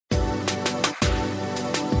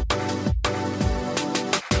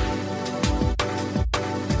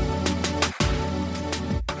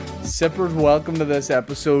Sippers, welcome to this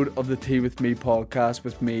episode of the Tea With Me podcast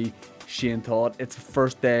with me, Shane Todd. It's the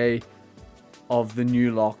first day of the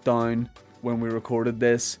new lockdown when we recorded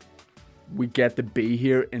this. We get to be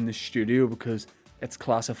here in the studio because it's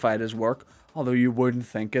classified as work, although you wouldn't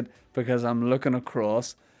think it because I'm looking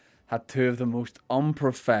across at two of the most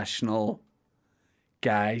unprofessional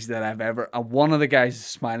guys that I've ever... one of the guys is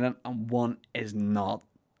smiling and one is not.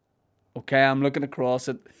 Okay, I'm looking across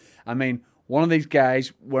at... one of these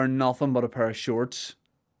guys wearing nothing but a pair of shorts,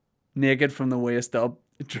 naked from the waist up,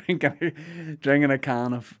 drinking a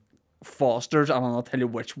can of Foster's, and I'll tell you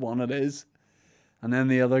which one it is. And then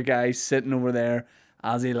the other guy sitting over there,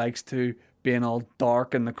 as he likes to, being all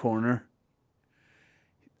dark in the corner.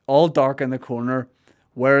 All dark in the corner,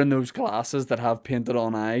 wearing those glasses that have painted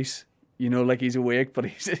on eyes. You know, like he's awake, but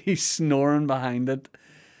he's snoring behind it.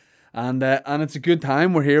 And it's a good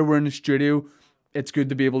time. We're here, we're in the studio. It's good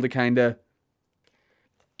to be able to kind of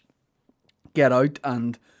get out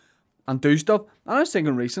and do stuff. And I was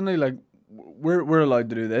thinking recently, like, we're allowed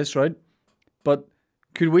to do this, right? But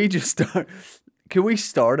could we start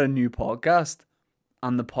a new podcast?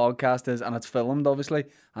 And the podcast is, and it's filmed obviously,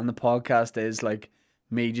 and the podcast is like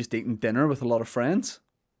me just eating dinner with a lot of friends.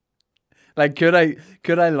 Like, could I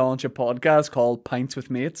launch a podcast called Pints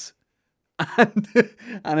with Mates? And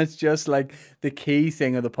it's just like the key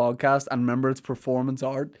thing of the podcast, and remember it's performance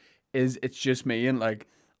art, is it's just me and like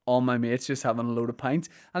all my mates just having a load of pints.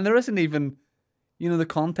 And there isn't even, the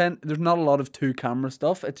content, there's not a lot of two camera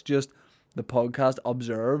stuff. It's just the podcast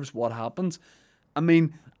observes what happens.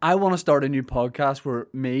 I want to start a new podcast where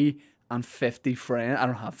me and 50 friends, I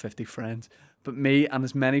don't have 50 friends, but me and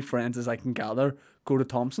as many friends as I can gather go to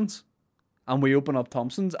Thompson's. And we open up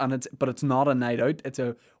Thompson's, and it's not a night out.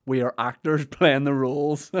 We are actors playing the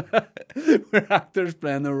roles. We're actors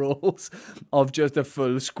playing the roles of just a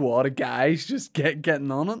full squad of guys just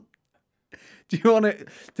getting on it.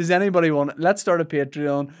 Does anybody want it? Let's start a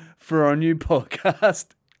Patreon for our new podcast,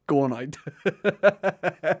 Going Out.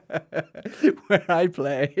 where I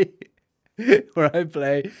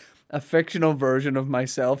play a fictional version of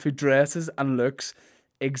myself who dresses and looks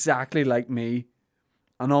exactly like me.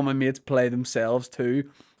 And all my mates play themselves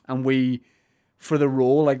too. And we, for the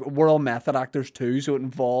role, like, we're all method actors too. So it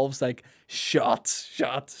involves like shots.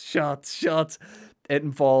 It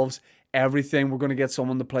involves everything. We're going to get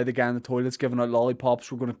someone to play the guy in the toilets giving out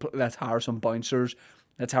lollipops. Let's hire some bouncers.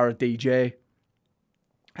 Let's hire a DJ.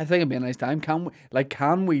 I think it'd be a nice time.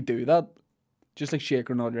 Can we do that? Just like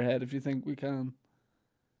shake or nod your head if you think we can.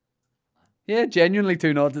 Yeah, genuinely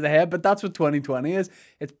 2 nods to the head. But that's what 2020 is.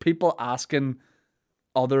 It's people asking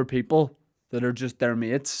other people that are just their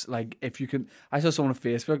mates, like, if you can. I saw someone on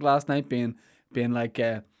Facebook last night being like,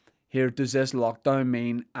 here, does this lockdown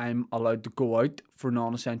mean I'm allowed to go out for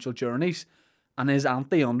non-essential journeys? And his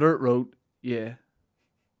auntie under it wrote, yeah.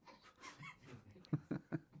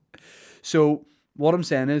 So what I'm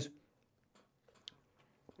saying is,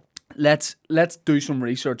 let's do some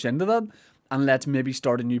research into that, and let's maybe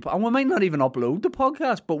start a new and we might not even upload the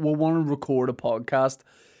podcast, but we'll want to record a podcast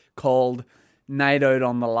called Night Out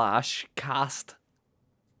on the Lash Cast,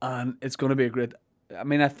 and it's going to be a great...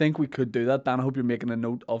 I think we could do that. Dan, I hope you're making a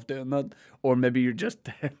note of doing that, or maybe you're just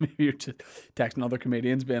texting other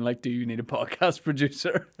comedians being like, do you need a podcast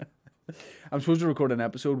producer? I'm supposed to record an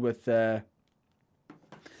episode with Paddy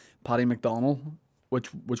McDonnell,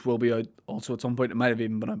 which will be out also at some point. It might have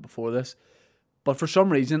even been out before this, but for some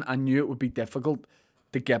reason I knew it would be difficult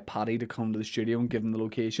to get Paddy to come to the studio and give him the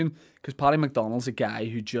location, because Paddy McDonnell's a guy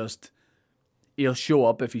who just... he'll show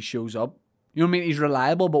up if he shows up. You know what I mean? He's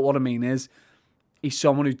reliable, but what I mean is he's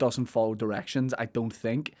someone who doesn't follow directions, I don't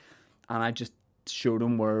think. And I just showed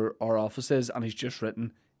him where our office is, and he's just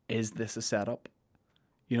written, is this a setup?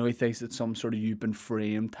 He thinks it's some sort of You've Been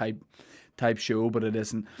Framed type show, but it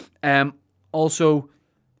isn't. Also,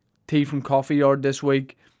 tea from Coffee Yard this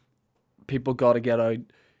week. People got to get out,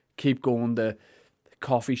 keep going to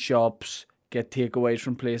coffee shops, get takeaways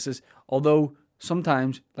from places. Although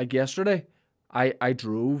sometimes, like yesterday, I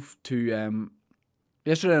drove to,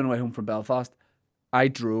 yesterday on the way home from Belfast, I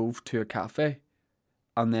drove to a cafe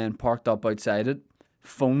and then parked up outside it,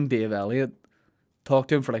 phoned Dave Elliott, talked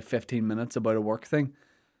to him for like 15 minutes about a work thing,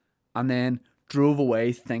 and then drove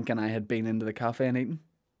away thinking I had been into the cafe and eaten.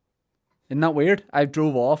 Isn't that weird? I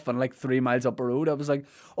drove off, and like 3 miles up the road, I was like,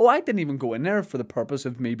 oh, I didn't even go in there for the purpose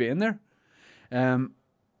of me being there.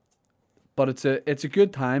 But it's a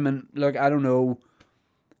good time, and look, I don't know,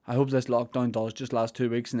 I hope this lockdown does just last 2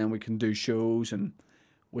 weeks, and then we can do shows and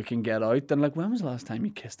we can get out. And like, when was the last time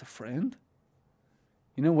you kissed a friend?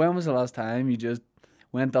 When was the last time you just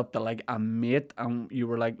went up to like a mate and you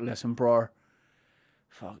were like, listen, bro,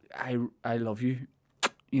 fuck, I love you,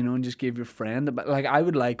 you know, and just give your friend a bit. Like, I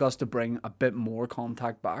would like us to bring a bit more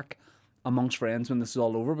contact back amongst friends when this is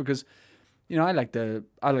all over, because, you know, I like to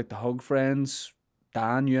hug friends.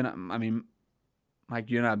 Dan, you and I mean, Mike,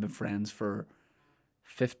 you and I have been friends for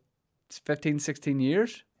 15, 16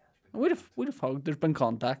 years. We'd have hugged. There's been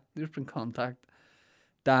contact.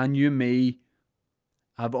 Dan, you and me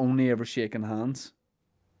have only ever shaken hands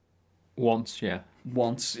Once, yeah.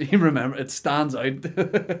 once. You remember, it stands out.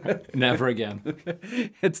 Never again.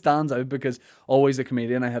 It stands out because always a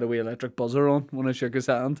comedian. I had a wee electric buzzer on when I shook his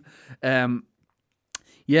hand.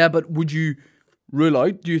 Yeah, but would you rule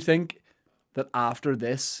out? Do you think that after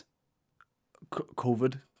this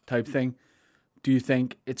COVID type thing, do you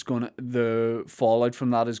think the fallout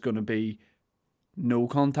from that is gonna be no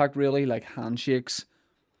contact really, like handshakes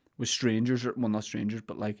with strangers, or well, not strangers,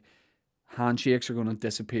 but like handshakes are gonna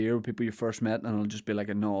disappear with people you first met, and it'll just be like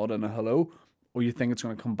a nod and a hello? Or you think it's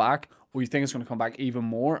gonna come back, or you think it's gonna come back even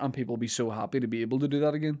more, and people will be so happy to be able to do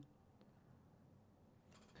that again?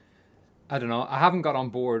 I don't know. I haven't got on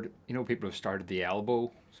board. You know, people have started the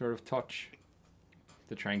elbow sort of touch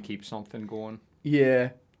to try and keep something going.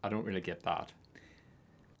 Yeah. I don't really get that.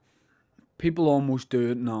 People almost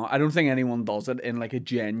do it now. I don't think anyone does it in like a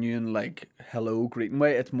genuine like hello greeting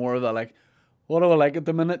way. It's more of a like, what do I like at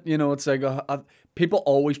the minute? You know, it's like people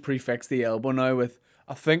always prefix the elbow now with,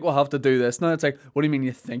 I think we'll have to do this now. It's like, what do you mean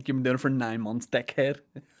you think? You've been doing it for 9 months, dickhead.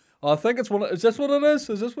 Oh, I think it's what. Is this what it is?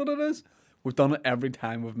 Is this what it is? We've done it every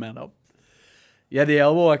time we've met up. Yeah, the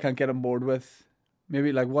elbow I can't get on board with.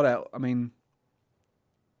 Maybe like what else? I mean,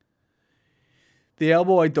 the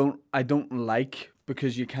elbow I don't like,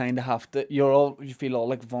 because you kind of have to. You feel all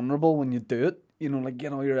like vulnerable when you do it. You know, like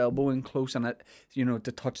get all your elbow in close and it, you know,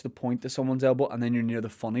 to touch the point of someone's elbow, and then you're near the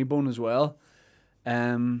funny bone as well.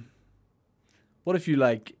 What if you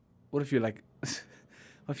like? What if you like?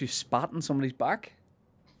 What if you spat on somebody's back?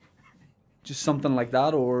 Just something like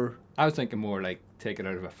that, or I was thinking more like take it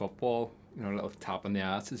out of a football, you know, a little tap on the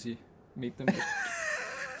ass as you meet them.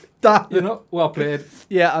 that. You know, well played.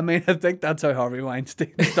 Yeah, I mean, I think that's how Harvey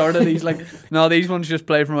Weinstein started. He's like, no, these ones just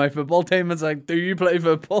play for my football team. It's like, do you play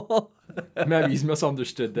football? Maybe he's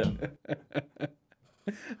misunderstood them.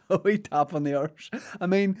 A wee tap on the arse. I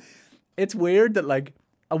mean, it's weird that like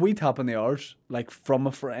a wee tap on the arse, like from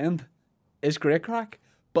a friend, is great crack.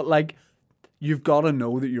 But like, you've got to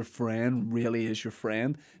know that your friend really is your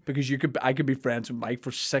friend, because I could be friends with Mike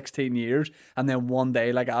for 16 years, and then one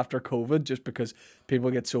day, like after COVID, just because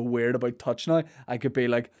people get so weird about touch now, I could be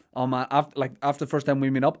like, oh man, after the first time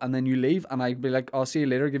we meet up, and then you leave, and I'd be like, I'll see you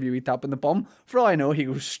later, give you a wee tap in the bum. For all I know, he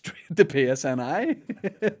goes straight to PSNI.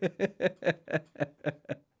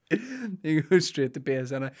 He goes straight to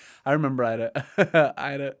PSNI. I remember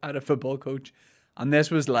I had a football coach, and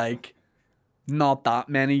this was like not that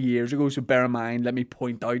many years ago, so bear in mind, let me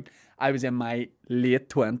point out, I was in my late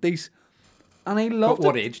 20s, and I loved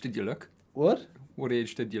What it. age did you look? What? What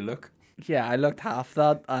age did you look? Yeah, I looked half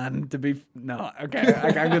that, and no, okay,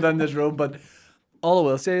 I can't go down this road, but all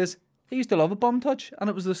I will say is, he used to love a bum touch, and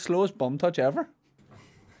it was the slowest bum touch ever.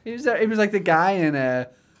 He was like the guy in,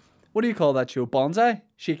 what do you call that show, Bonsai?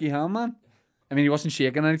 Shaky Hand Man? I mean, he wasn't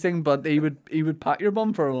shaking anything, but he would pat your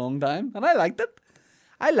bum for a long time, and I liked it.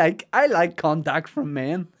 I like contact from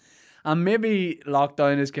men, and maybe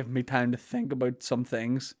lockdown has given me time to think about some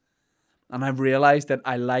things, and I've realised that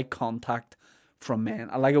I like contact from men.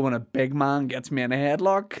 I like it when a big man gets me in a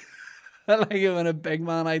headlock. I like it when a big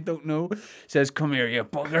man I don't know says, "Come here, you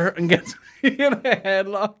bugger," and gets me in a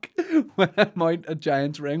headlock when I'm out at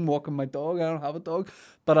Giant's Ring walking my dog. I don't have a dog,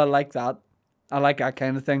 but I like that. I like that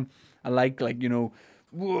kind of thing. I like you know,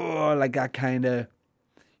 whoa, like that kind of.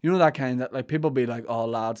 You know, that kind that, like, people be like, oh,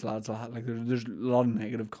 lads. Like, there's a lot of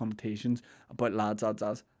negative connotations about lads.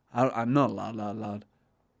 I'm not a lad.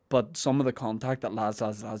 But some of the contact that lads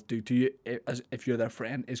do to you, as if you're their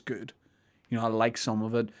friend, is good. You know, I like some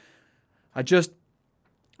of it. I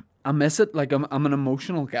miss it. Like, I'm an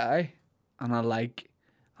emotional guy. And I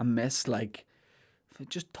miss, like,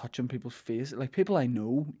 just touching people's faces. Like, people I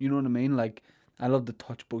know, you know what I mean? Like, I love to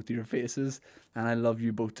touch both of your faces, and I love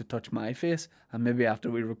you both to touch my face. And maybe after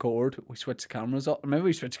we record, we switch the cameras on. Maybe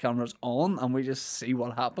we switch cameras on, and we just see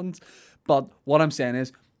what happens. But what I'm saying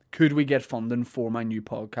is, could we get funding for my new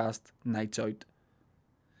podcast, Nights Out?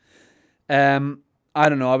 I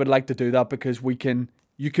don't know. I would like to do that, because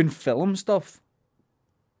you can film stuff,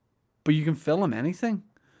 but you can film anything.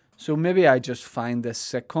 So maybe I just find this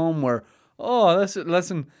sitcom where,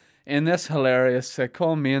 listen, in this hilarious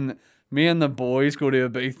sitcom, me and the boys go to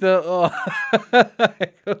Ibiza.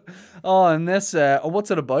 And this,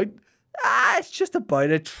 what's it about? It's just about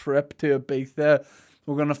a trip to Ibiza.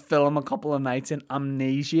 We're going to film a couple of nights in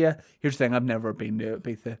Amnesia. Here's the thing, I've never been to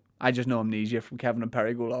Ibiza. I just know Amnesia from Kevin and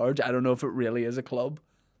Perry Go Large. I don't know if it really is a club.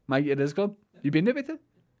 Mike, it is a club? You been to Ibiza?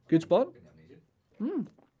 Good spot?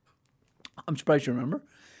 I'm surprised you remember.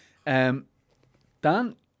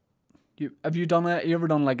 Dan, you ever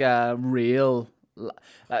done like a real,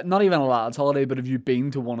 not even a lad's holiday, but have you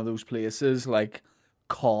been to one of those places like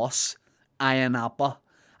Kos, Ayia Napa?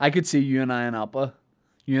 I could see you in Ayia Napa,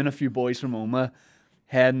 you and a few boys from Oma,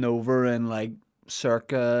 heading over in like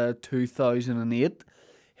circa 2008,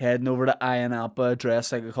 heading over to Ayia Napa,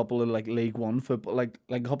 dressed like a couple of like League One football, like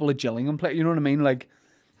a couple of Gillingham players, you know what I mean? Like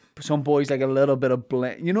some boys like a little bit of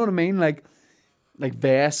you know what I mean? Like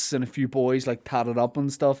vests and a few boys like tatted up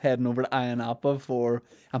and stuff, heading over to Ayia Napa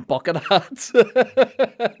and bucket hats.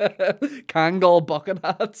 Kangol bucket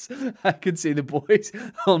hats. I could see the boys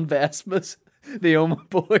on Vespas, the Oma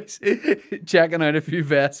boys, checking out a few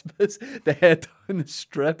Vespas. They head down the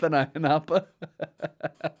strip in Ayia Napa.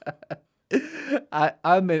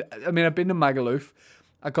 I mean, I've been to Magaluf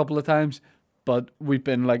a couple of times, but we've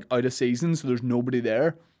been like out of season, so there's nobody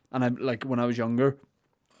there. And I'm like, when I was younger,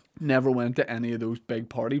 never went to any of those big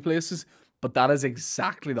party places. But that is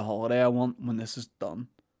exactly the holiday I want when this is done.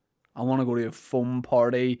 I want to go to a foam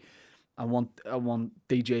party. I want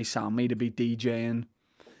DJ Sammy to be DJing.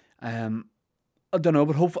 I don't know,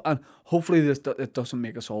 but hopefully it doesn't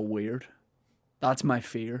make us all weird. That's my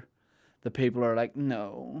fear. The people are like,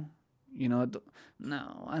 no, you know,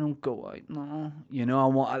 no, I don't go out. No, you know, I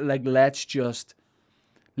want like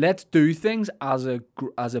let's do things as a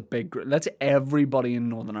big group. Let's everybody in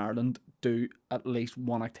Northern Ireland do at least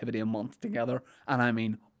one activity a month together, and I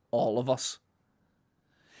mean all of us.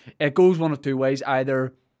 It goes one of two ways.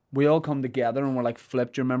 Either we all come together and we're like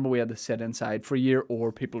flipped. You remember we had to sit inside for a year,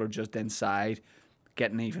 or people are just inside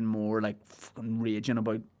getting even more like fucking raging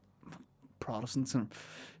about Protestants, and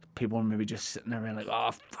people are maybe just sitting there and like,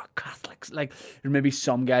 oh fuck Catholics. Like there's maybe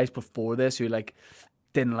some guys before this who like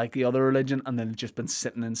didn't like the other religion and then just been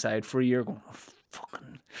sitting inside for a year going, oh,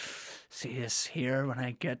 fucking see us here when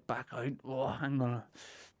I get back out. Oh, I'm gonna.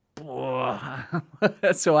 Oh.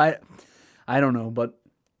 So I don't know, but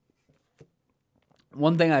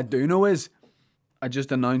one thing I do know is I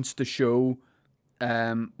just announced the show.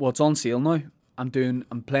 Well, it's on sale now. I'm playing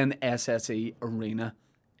the SSE Arena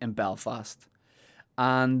in Belfast,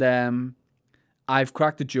 and I've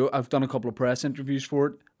cracked the joke. I've done a couple of press interviews for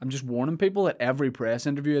it. I'm just warning people that every press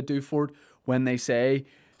interview I do for it, when they say,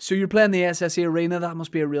 so you're playing the SSE Arena, that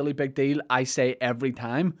must be a really big deal, I say every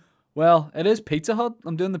time, well, it is Pizza Hut.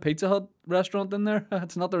 I'm doing the Pizza Hut restaurant in there.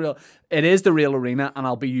 It is the real arena, and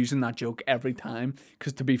I'll be using that joke every time,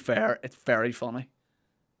 because to be fair, it's very funny.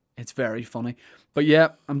 It's very funny. But yeah,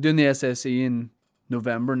 I'm doing the SSE in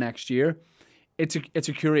November next year. It's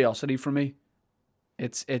a curiosity for me.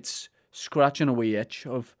 It's scratching a wee itch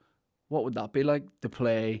of what would that be like to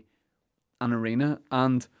play an arena.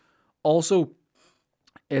 And also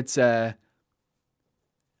it's I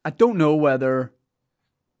don't know whether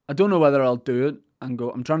I'll do it and go.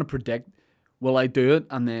 I'm trying to predict, will I do it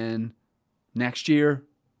and then next year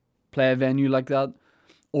play a venue like that,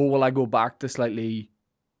 or will I go back to slightly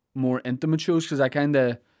more intimate shows? Because I kind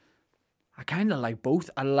of like both.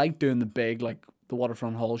 I like doing the big, like the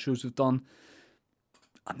Waterfront Hall shows we've done,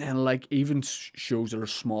 and then like even shows that are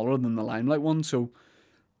smaller than the Limelight one. So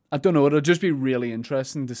I don't know. It'll just be really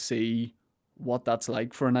interesting to see what that's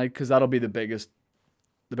like for a night, because that'll be the biggest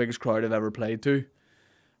crowd I've ever played to.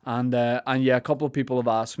 And yeah, a couple of people have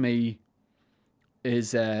asked me,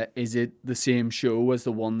 is it the same show as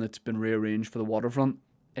the one that's been rearranged for the Waterfront?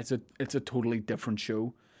 It's a totally different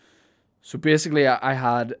show. So basically, I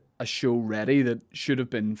had a show ready that should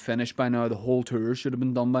have been finished by now. The whole tour should have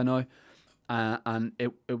been done by now. And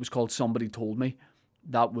it was called Somebody Told Me.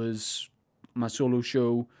 That was my solo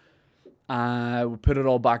show. We put it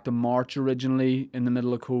all back to March originally in the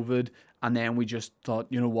middle of COVID. And then we just thought,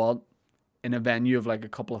 you know what? In a venue of like a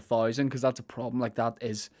couple of thousand, because that's a problem. Like that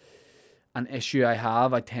is an issue I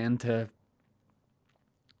have. I tend to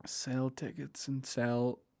sell tickets and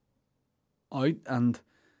sell out. And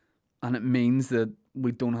it means that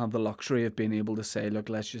we don't have the luxury of being able to say, look,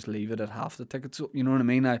 let's just leave it at half the tickets. You know what I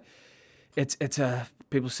mean?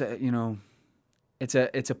 People say, you know, it's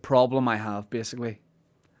a problem I have, basically.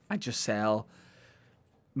 I just sell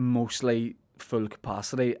mostly full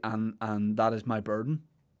capacity, and that is my burden.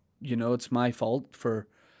 You know, it's my fault for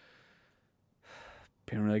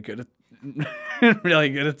being really good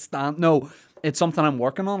at stand. No, it's something I'm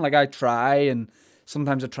working on. Like I try, and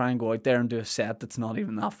sometimes I try and go out there and do a set that's not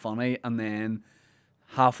even that funny, and then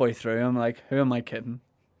halfway through I'm like, who am I kidding?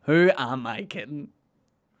 Who am I kidding?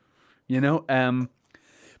 You know,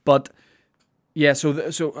 But yeah,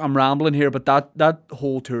 so I'm rambling here, but that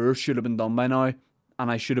whole tour should have been done by now,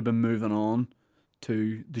 and I should have been moving on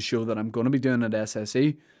to the show that I'm going to be doing at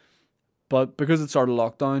SSE. But because it started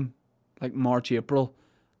lockdown, like March, April,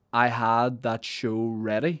 I had that show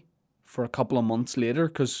ready for a couple of months later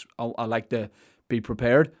because I like to be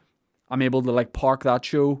prepared. I'm able to like park that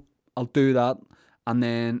show, I'll do that, and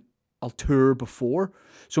then I'll tour before.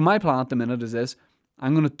 So my plan at the minute is this: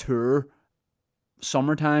 I'm going to tour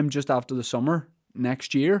summertime, just after the summer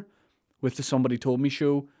next year, with the Somebody Told Me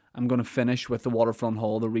show. I'm going to finish with the Waterfront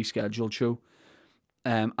Hall, the rescheduled show.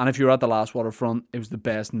 And if you were at the last Waterfront, it was the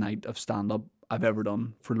best night of stand-up I've ever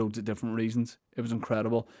done for loads of different reasons. It was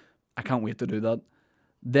incredible. I can't wait to do that.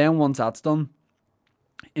 Then once that's done,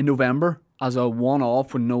 in November, as a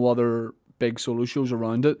one-off with no other big solo shows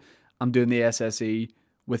around it, I'm doing the SSE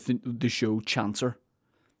with the show Chancer.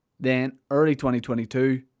 Then early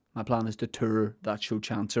 2022, my plan is to tour that show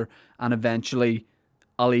Chancer, and eventually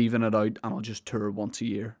I'll even it out and I'll just tour once a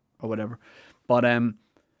year or whatever. But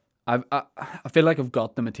I feel like I've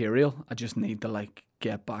got the material. I just need to like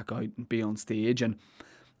get back out and be on stage. And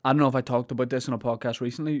I don't know if I talked about this on a podcast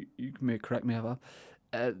recently. You may correct me if I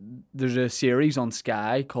have. There's a series on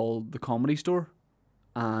Sky called The Comedy Store,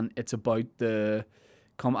 and it's about the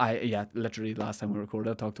literally last time we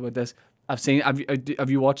recorded I talked about this. Have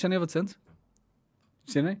you watched any of it since?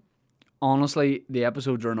 Seen it? Honestly, the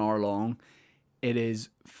episodes are an hour long. It is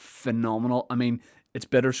phenomenal. I mean, it's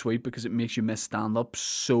bittersweet because it makes you miss stand-up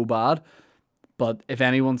so bad. But if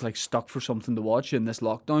anyone's like stuck for something to watch in this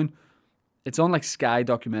lockdown, it's on like Sky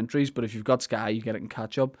documentaries. But if you've got Sky, you get it in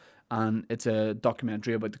catch up, and it's a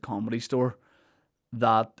documentary about the Comedy Store.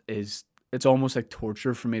 It's almost like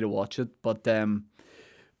torture for me to watch it. But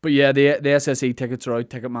yeah, the SSE tickets are out,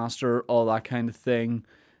 Ticketmaster, all that kind of thing.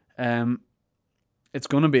 It's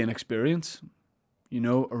gonna be an experience,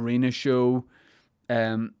 arena show.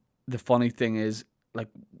 The funny thing is, like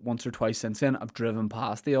once or twice since then, I've driven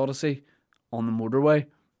past the Odyssey on the motorway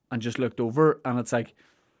and just looked over, and it's like,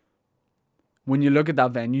 when you look at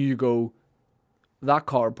that venue, you go, that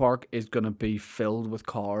car park is going to be filled with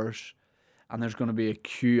cars, and there's going to be a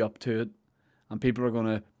queue up to it, and people are going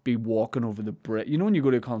to be walking over the bridge. You know when you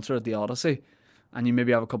go to a concert at the Odyssey, and you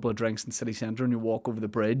maybe have a couple of drinks in city centre, and you walk over the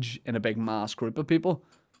bridge in a big mass group of people?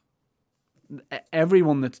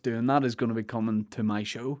 Everyone that's doing that is going to be coming to my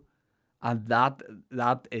show. And that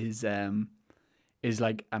is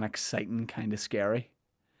like an exciting kind of scary.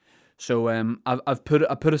 So I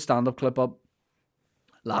put a stand-up clip up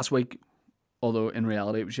last week, although in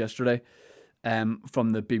reality it was yesterday,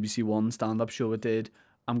 from the BBC One stand-up show I did.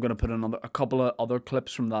 I'm gonna put a couple of other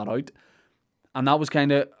clips from that out, and that was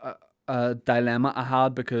kind of a dilemma I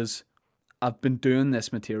had, because I've been doing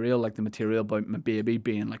this material, like the material about my baby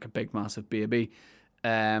being like a big massive baby,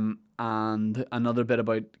 and another bit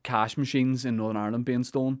about cash machines in Northern Ireland being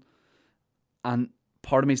stolen. And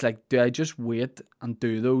part of me is like, do I just wait and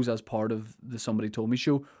do those as part of the Somebody Told Me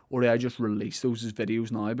show, or do I just release those as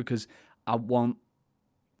videos now? Because I want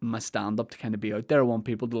my stand-up to kind of be out there. I want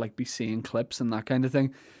people to like be seeing clips and that kind of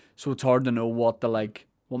thing. So it's hard to know what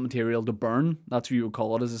material to burn. That's what you would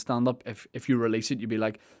call it as a stand-up. If you release it, you'd be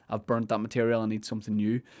like, I've burnt that material, I need something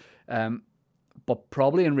new. But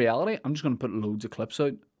probably in reality, I'm just going to put loads of clips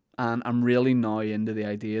out. And I'm really now into the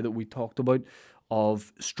idea that we talked about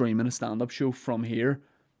of streaming a stand-up show from here.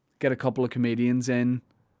 Get a couple of comedians in.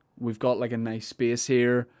 We've got like a nice space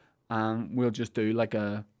here. And we'll just do like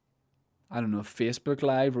a Facebook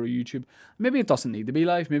Live or a YouTube. Maybe it doesn't need to be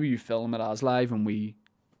live. Maybe you film it as live and we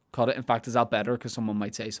cut it. In fact, is that better? Because someone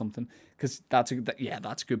might say something. Because that's a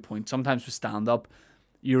good point. Sometimes with stand-up,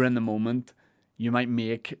 you're in the moment. You might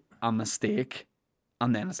make a mistake.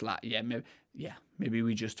 And then it's like, maybe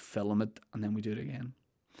we just film it and then we do it again.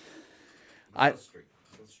 Still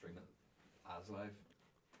stream it as live.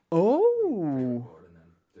 Oh. Record and then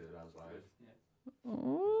do it as live. Oh.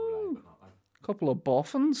 Go live, but not live. Couple of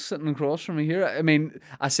boffins sitting across from me here. I mean,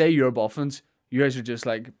 I say you're boffins. You guys are just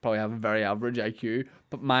like probably have a very average IQ,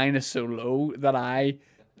 but mine is so low that I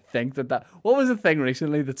think that. What was the thing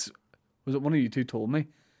recently was it one of you two told me?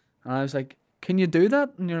 And I was like, can you do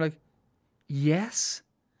that? And you're like, yes.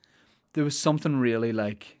 There was something really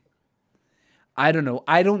like, I don't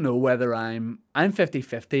know whether I'm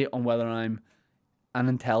 50-50 on whether I'm an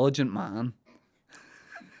intelligent man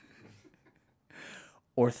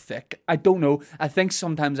or thick. I don't know. I think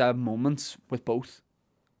sometimes I have moments with both.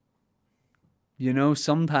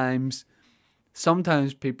 Sometimes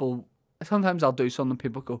I'll do something,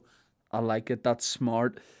 people go, I like it, that's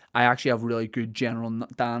smart. I actually have really good general,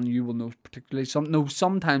 Dan, you will know particularly,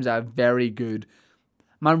 sometimes I have very good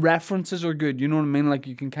My references are good. You know what I mean? Like,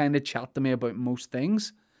 you can kind of chat to me about most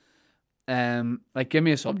things. Like, give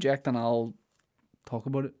me a subject and I'll talk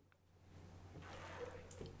about it.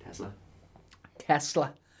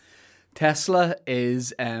 Tesla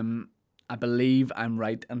is, I believe I'm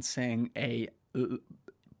right in saying, a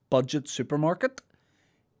budget supermarket.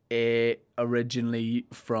 Originally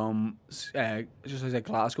from, just as a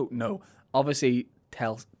Glasgow. No, obviously,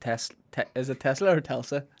 is it Tesla or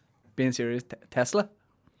Telsa? Being serious, Tesla.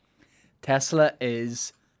 Tesla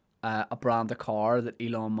is a brand of car that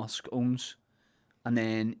Elon Musk owns, and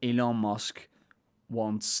then Elon Musk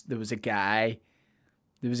there was a guy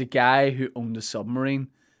who owned a submarine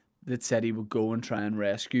that said he would go and try and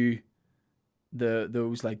rescue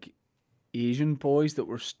those like Asian boys that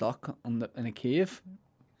were stuck in a cave.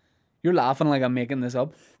 You're laughing like I'm making this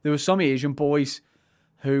up. There was some Asian boys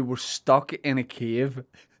who were stuck in a cave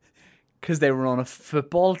because they were on a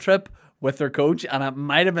football trip with their coach, and it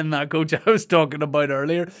might have been that coach I was talking about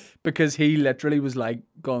earlier, because he literally was like,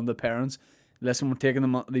 going to the parents, listen, we're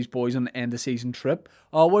taking these boys on the end of season trip.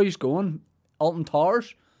 Oh, where are you going? Alton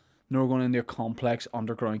Towers? No, we're going into a complex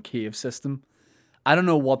underground cave system. I don't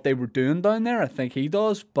know what they were doing down there. I think he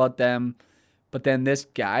does, but then this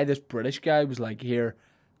British guy was like, here,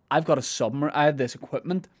 I've got a submarine, I have this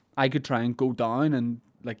equipment, I could try and go down and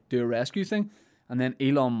like do a rescue thing. And then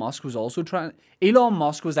Elon Musk was also trying. Elon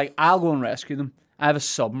Musk was like, I'll go and rescue them. I have a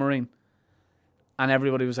submarine. And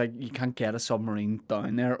everybody was like, you can't get a submarine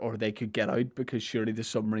down there, or they could get out, because surely the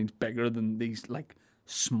submarine's bigger than these like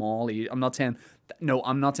small. I'm not saying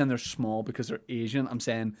they're small because they're Asian. I'm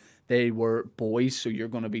saying they were boys, so you're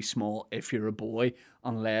going to be small if you're a boy,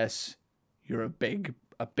 unless you're a big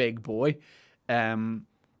boy.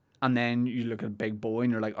 And then you look at a big boy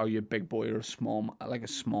and you're like, are you a big boy or a small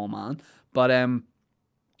man? But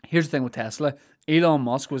here's the thing with Tesla. Elon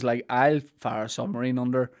Musk was like, I'll fire a submarine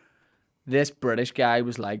under. This British guy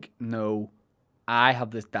was like, no, I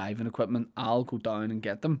have this diving equipment, I'll go down and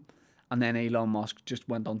get them. And then Elon Musk just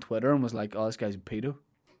went on Twitter and was like, oh, this guy's a pedo.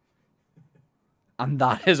 And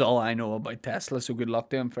that is all I know about Tesla, so good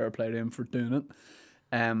luck to him, fair play to him for doing it.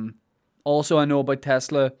 Also, I know about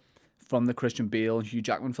Tesla from the Christian Bale and Hugh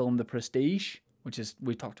Jackman film, The Prestige, which is,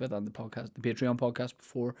 we talked about that on the podcast, the Patreon podcast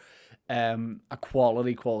before. A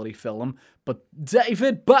quality film. But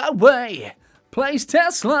David Bowie plays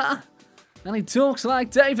Tesla, and he talks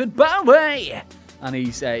like David Bowie, and he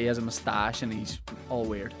has a moustache and he's all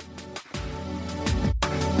weird.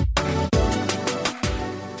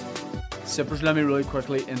 Sippers, let me really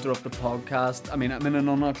quickly interrupt the podcast. I mean, I'm in an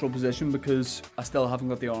unnatural position because I still haven't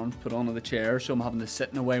got the arms put onto the chair, so I'm having to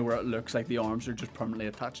sit in a way where it looks like the arms are just permanently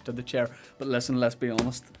attached to the chair. But listen, let's be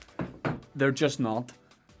honest, they're just not.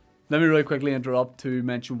 Let me really quickly interrupt to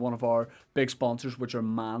mention one of our big sponsors, which are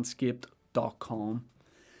Manscaped.com.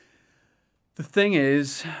 The thing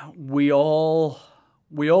is, we all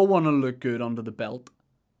want to look good under the belt.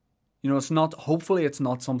 You know, hopefully it's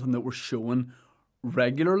not something that we're showing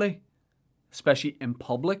regularly, especially in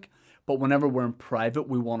public, but whenever we're in private,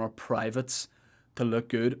 we want our privates to look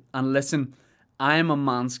good. And listen, I am a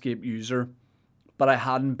Manscaped user, but I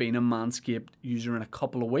hadn't been a Manscaped user in a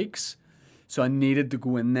couple of weeks, so I needed to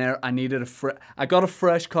go in there. I got a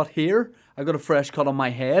fresh cut here, I got a fresh cut on my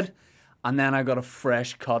head, and then I got a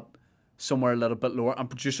fresh cut somewhere a little bit lower, and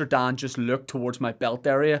producer Dan just looked towards my belt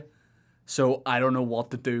area, so I don't know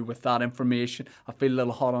what to do with that information. I feel a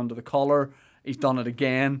little hot under the collar. He's done it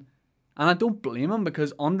again. And I don't blame him,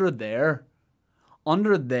 because under there,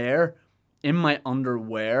 in my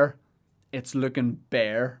underwear, it's looking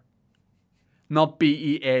bare. Not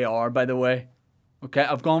B-E-A-R, by the way. Okay,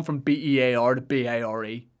 I've gone from B-E-A-R to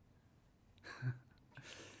B-A-R-E.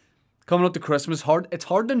 Coming up to Christmas, it's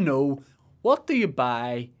hard to know, what do you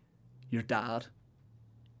buy your dad?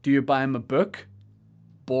 Do you buy him a book?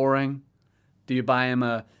 Boring. Do you buy him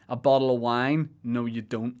a bottle of wine? No, you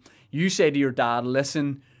don't. You say to your dad,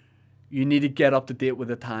 listen, you need to get up to date with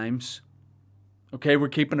the times. Okay, we're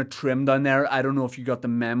keeping a trim down there. I don't know if you got the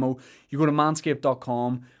memo. You go to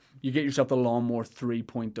manscaped.com, you get yourself the Lawnmower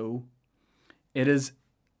 3.0. It is,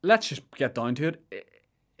 let's just get down to it.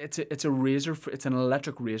 It's a razor, it's an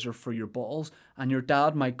electric razor for your balls. And your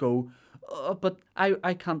dad might go, oh, but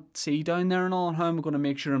I can't see down there and all, and how am I going to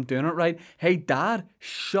make sure I'm doing it right? Hey, Dad,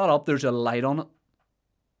 shut up, there's a light on it.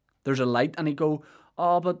 There's a light. And he go,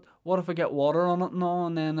 oh, but what if I get water on it now,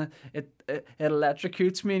 and then it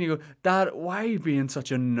electrocutes me? And you go, Dad, why are you being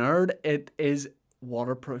such a nerd? It is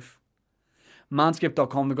waterproof.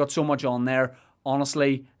 Manscaped.com, they've got so much on there.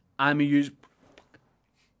 Honestly, I'm a user.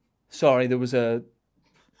 Sorry, there was like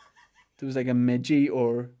a midgie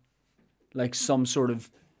or like some sort of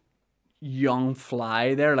young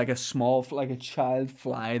fly there, like a small, like a child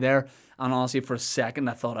fly there. And honestly, for a second,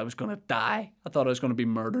 I thought I was going to die. I thought I was going to be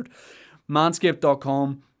murdered.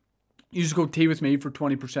 Manscaped.com. Use code Tea with me for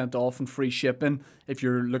 20% off and free shipping. If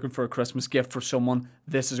you're looking for a Christmas gift for someone,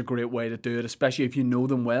 this is a great way to do it, especially if you know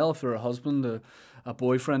them well, if they're a husband, a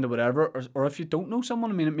boyfriend or whatever, or if you don't know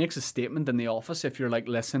someone. I mean, it makes a statement in the office if you're like,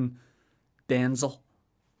 listen, Denzel,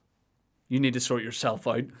 you need to sort yourself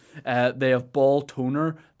out. They have ball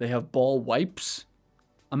toner. They have ball wipes.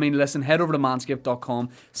 I mean, listen, head over to manscaped.com,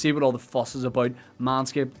 see what all the fuss is about.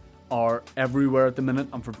 Manscaped are everywhere at the minute,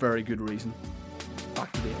 and for very good reason.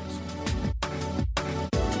 Back to the episode.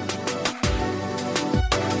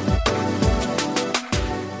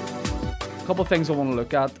 A couple of things I want to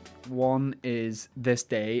look at. One is this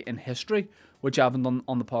day in history, which I haven't done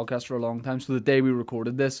on the podcast for a long time. So the day we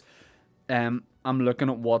recorded this, I'm looking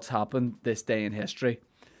at what's happened this day in history.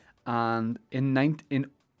 And in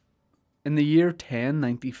the year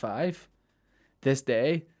 1095, this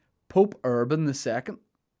day, Pope Urban II.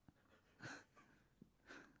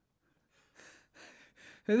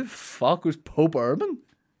 Who the fuck was Pope Urban?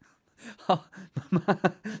 Oh, my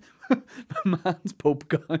man's Pope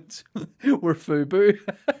gowns were FUBU.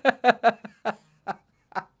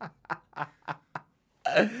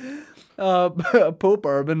 Pope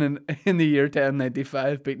Urban in the year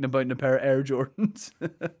 1095 beating about in a pair of Air Jordans.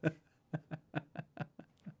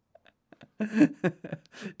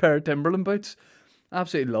 Pair of Timberland boots.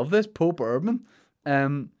 Absolutely love this. Pope Urban.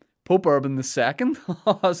 Pope Urban II.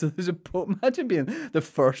 So there's a pope. Imagine being the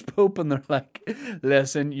first pope and they're like,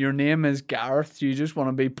 listen, your name is Gareth. You just want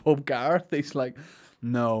to be Pope Gareth? He's like,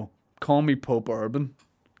 no, call me Pope Urban.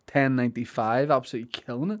 1095. Absolutely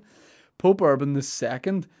killing it. Pope Urban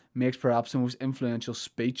II makes perhaps the most influential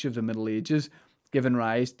speech of the Middle Ages, giving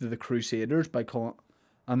rise to the Crusaders by calling...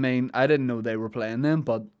 I mean, I didn't know they were playing them,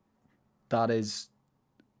 but that's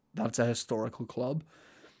a historical club.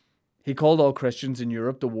 He called all Christians in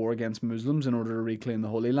Europe to war against Muslims in order to reclaim the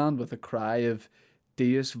Holy Land with a cry of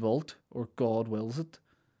Deus Vult, or God wills it.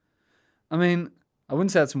 I mean, I wouldn't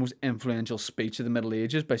say it's the most influential speech of the Middle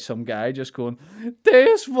Ages by some guy just going,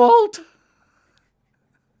 Deus Vult!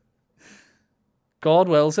 God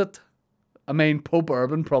wills it. I mean, Pope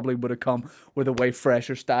Urban probably would have come with a way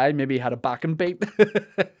fresher style. Maybe he had a backing beat.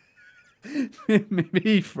 Maybe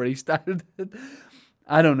he freestyled it.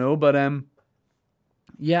 I don't know, but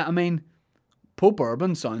yeah, I mean, Pope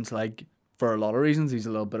Urban sounds like, for a lot of reasons, he's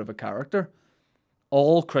a little bit of a character.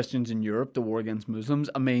 All Christians in Europe to war against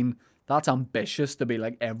Muslims. I mean, that's ambitious to be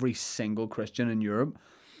like every single Christian in Europe.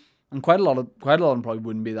 And quite a lot of them probably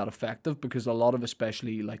wouldn't be that effective because a lot of,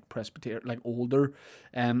 especially like Presbyterian, like older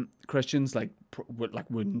Christians,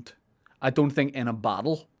 wouldn't. I don't think in a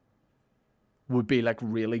battle would be like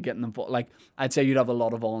really getting involved. Like, I'd say you'd have a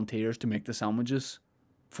lot of volunteers to make the sandwiches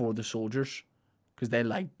for the soldiers. Because they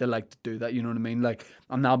like to do that, you know what I mean? Like,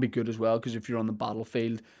 and that'll be good as well, because if you're on the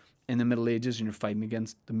battlefield in the Middle Ages and you're fighting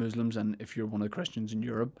against the Muslims, and if you're one of the Christians in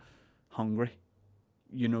Europe, hungry,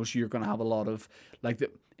 you know, so you're going to have a lot of, like,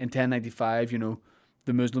 in 1095, you know,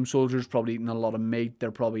 the Muslim soldiers probably eating a lot of meat,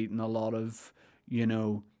 they're probably eating a lot of, you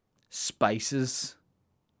know, spices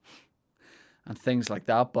and things like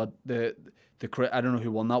that, but I don't know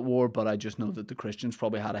who won that war, but I just know that the Christians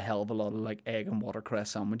probably had a hell of a lot of, like, egg and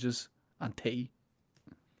watercress sandwiches and tea.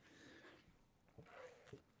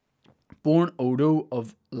 Born Odo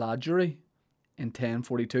of Lagery in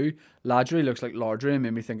 1042. Lagery looks like largery and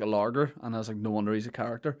made me think of lager, and I was like, no wonder he's a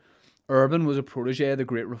character. Urban was a protege of the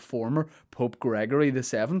great reformer, Pope Gregory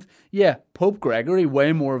VII. Yeah, Pope Gregory,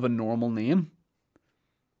 way more of a normal name.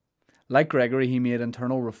 Like Gregory, he made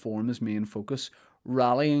internal reform his main focus,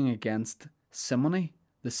 rallying against simony,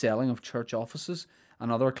 the selling of church offices,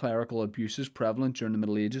 and other clerical abuses prevalent during the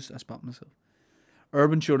Middle Ages. I spat myself.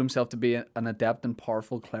 Urban showed himself to be an adept and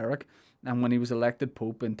powerful cleric, and when he was elected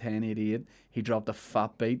Pope in 1088, he dropped a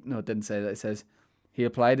fat beat. No, it didn't say that. It says he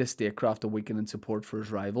applied his statecraft to weakening support for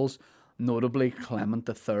his rivals, notably Clement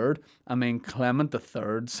III. I mean, Clement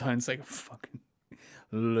III sounds like a fucking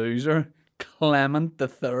loser. Clement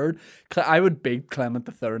III. I would beat Clement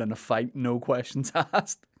III in a fight, no questions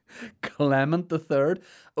asked. Clement III.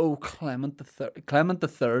 Oh, Clement III. Clement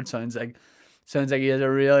III sounds like he has a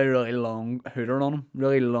really, really long hooter on him.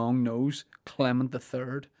 Really long nose. Clement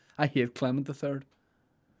III. I hate Clement III.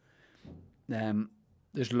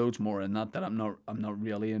 There's loads more in that I'm not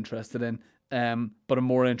really interested in. But I'm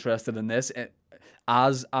more interested in this.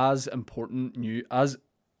 As important news as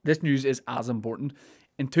this news is as important.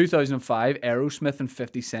 In 2005, Aerosmith and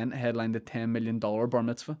 50 Cent headlined a $10 million bar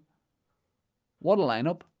mitzvah. What a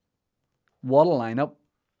lineup. What a lineup.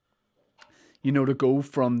 You know, to go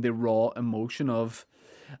from the raw emotion of,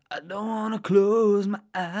 I don't want to close my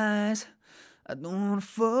eyes, I don't want to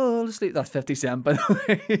fall asleep. That's 50 Cent, by the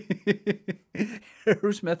way.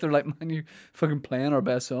 Aerosmith are like, man, you fucking playing our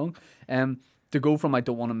best song. To go from I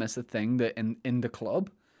don't want to miss a thing to in the club.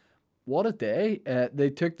 What a day. They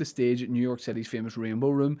took the stage at New York City's famous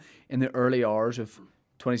Rainbow Room in the early hours of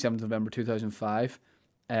 27th November 2005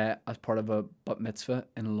 as part of a bat mitzvah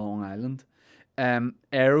in Long Island.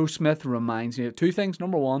 Aerosmith reminds me of two things.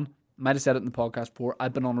 Number one, might have said it in the podcast before,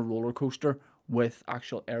 I've been on a roller coaster with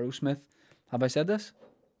actual Aerosmith. Have I said this?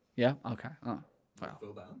 Yeah? Okay. Oh, well.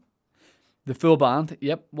 Full band. The full band,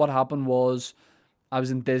 yep. What happened was I was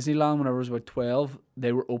in Disneyland when I was about 12.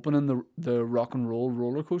 They were opening the rock and roll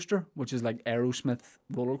roller coaster, which is like Aerosmith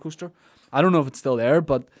roller coaster. I don't know if it's still there,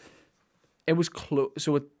 but it was closed.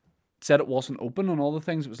 So it said it wasn't open on all the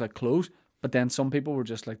things. It was like closed. But then some people were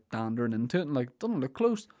just like dandering into it and like, doesn't look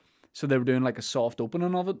closed. So they were doing like a soft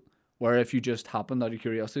opening of it, where if you just happened out of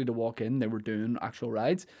curiosity to walk in, they were doing actual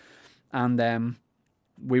rides. And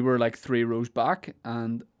we were like 3 rows back,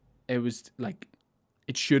 and it was like,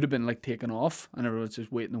 it should have been like taken off, and everyone's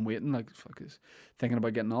just waiting and waiting, like fuck is thinking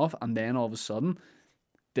about getting off. And then all of a sudden,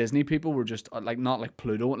 Disney people were just like, not like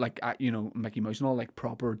Pluto, like you know, Mickey Mouse and all, like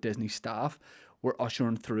proper Disney staff were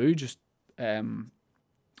ushering through just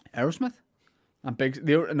Aerosmith. And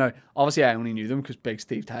now obviously I only knew them because Big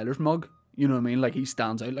Steve Tyler's mug, you know what I mean, like he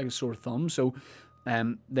stands out like a sore thumb. So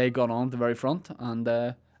they got on at the very front, and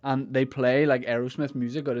they play like Aerosmith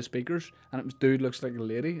music out of speakers, and it was Dude Looks Like a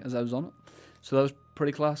Lady as I was on it. So that was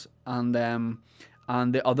pretty class. And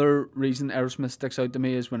the other reason Aerosmith sticks out to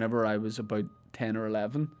me is whenever I was about 10 or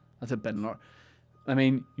 11 at a bin lorry. I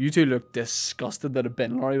mean, you two look disgusted that a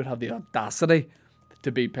bin lorry would have the audacity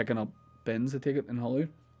to be picking up bins, I take it, in Hollywood.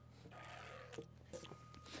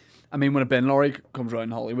 I mean, when a bin lorry comes around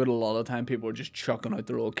in Hollywood, a lot of the time people are just chucking out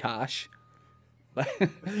their old cash.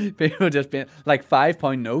 Like, people just being like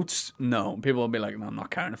 £5 notes. No, people will be like, no, I'm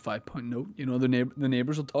not carrying a £5 note. You know, the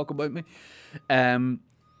neighbors will talk about me.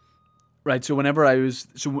 Right. So whenever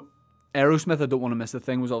Aerosmith, I Don't Want to Miss a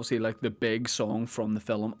Thing was obviously like the big song from the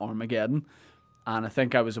film Armageddon, and I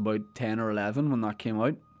think I was about 10 or 11 when that came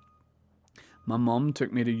out. My mum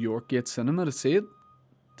took me to Yorkgate Cinema to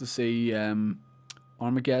see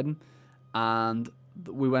Armageddon, and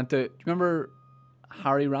we went to. Do you remember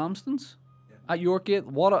Harry Ramsden's? At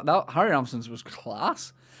Yorkgate? Harry Ramsden's was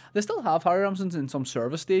class. They still have Harry Ramsden's in some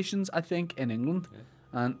service stations, I think, in England. Yeah.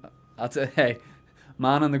 And that's it. Hey,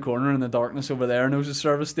 man in the corner in the darkness over there knows the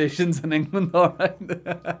service stations in England, all right.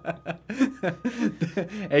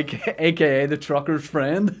 AKA the trucker's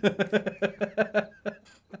friend.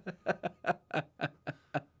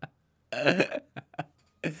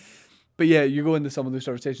 But yeah, you go into some of those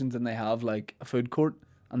service stations and they have like a food court,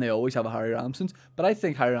 and they always have a Harry Ramsden's. But I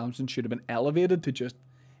think Harry Ramsden's should have been elevated to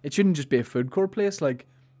it shouldn't just be a food court place. Like,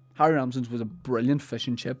 Harry Ramsden's was a brilliant fish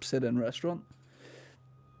and chip sit-in restaurant.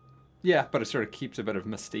 Yeah, but it sort of keeps a bit of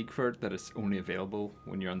mystique for it that it's only available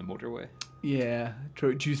when you're on the motorway. Yeah,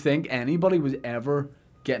 true. Do you think anybody was ever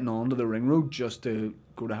getting onto the ring road just to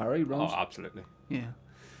go to Harry Ramsden's? Oh, absolutely. Yeah.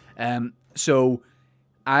 So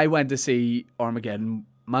I went to see Armageddon.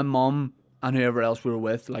 My mum and whoever else we were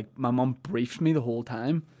with, like, my mum briefed me the whole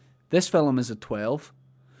time. This film is at 12,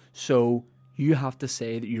 so you have to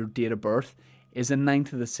say that your date of birth is the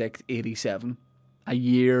 9th of the 6th, 87. A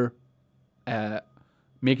year,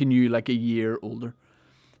 making you like a year older.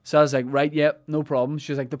 So I was like, right, yep, no problem.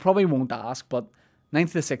 She was like, they probably won't ask, but 9th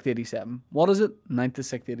of the 6th, 87. What is it? 9th of the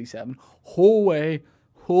 6th, 87. Whole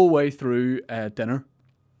way through dinner.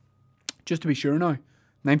 Just to be sure now.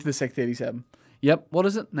 9th of the 6th, 87. Yep, what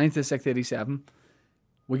is it? 9th of the 6th, 87.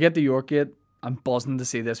 We get to Yorkgate. I'm buzzing to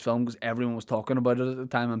see this film because everyone was talking about it at the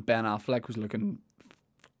time, and Ben Affleck was looking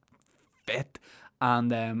fit.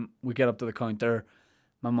 And we get up to the counter.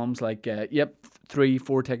 My mum's like, yep,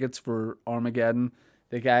 3-4 tickets for Armageddon.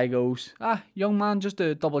 The guy goes, young man, just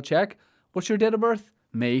to double check, what's your date of birth?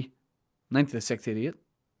 Me. 9th of the 6th, 88.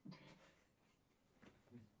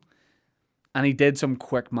 And he did some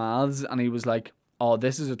quick maths, and he was like, oh,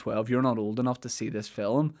 this is a 12. You're not old enough to see this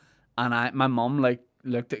film. And my mum like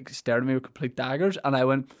stared at me with complete daggers, and I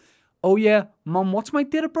went, oh yeah, Mum, what's my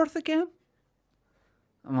date of birth again?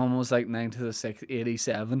 And Mum was like 9th of the 6th,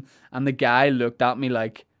 87. And the guy looked at me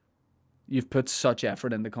like, you've put such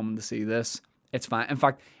effort into coming to see this. It's fine. In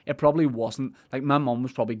fact, it probably wasn't. Like, my mum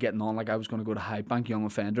was probably getting on like I was going to go to Hyde Bank Young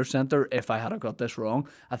Offender Centre if I had got this wrong.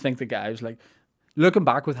 I think the guy was like, looking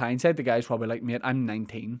back with hindsight, the guy's probably like, mate, I'm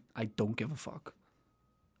 19. I don't give a fuck.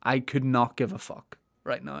 I could not give a fuck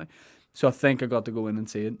right now. So I think I got to go in and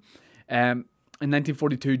see it. In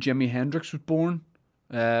 1942, Jimi Hendrix was born.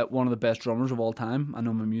 One of the best drummers of all time. I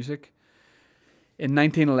know my music. In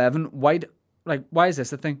 1911, why is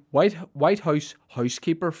this a thing? White House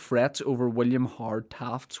housekeeper frets over William Howard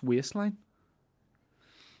Taft's waistline.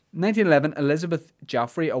 1911, Elizabeth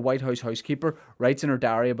Jaffrey, a White House housekeeper, writes in her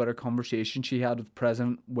diary about a conversation she had with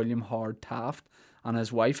President William Howard Taft and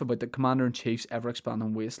his wife about the Commander-in-Chief's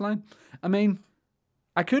ever-expanding waistline. I mean,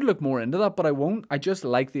 I could look more into that, but I won't. I just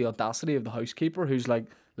like the audacity of the housekeeper who's like,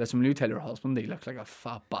 listen, when you tell your husband he looks like a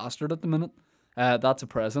fat bastard at the minute, that's a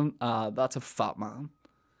president. That's a fat man.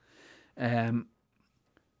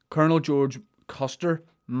 Colonel George Custer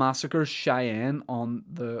massacres Cheyenne on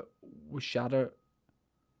the Wichita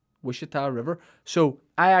River. So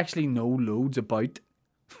I actually know loads about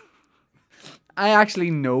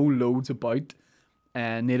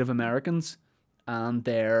Native Americans and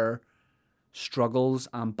their struggles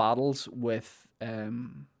and battles with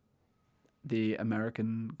the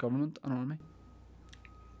American government and army.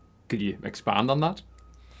 Could you expand on that?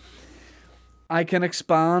 I can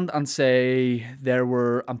expand and say there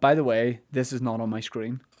were, and by the way, this is not on my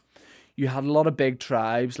screen. You had a lot of big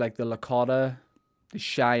tribes like the Lakota, the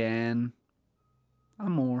Cheyenne,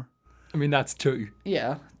 and more. I mean, that's two.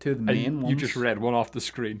 Yeah, two of the main And ones. you just read one off the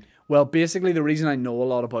screen. Well, basically, the reason I know a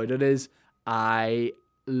lot about it is I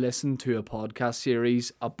listened to a podcast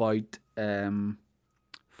series about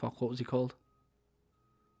what was he called?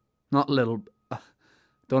 Not Little.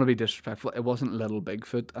 Don't want to be disrespectful. It wasn't Little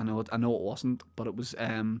Bigfoot. I know it wasn't, but it was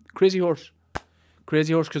Crazy Horse.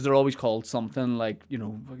 Crazy Horse, because they're always called something like, you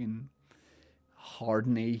know, fucking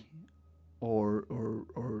Hardney or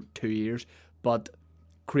 2 Ears. But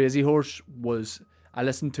Crazy Horse was I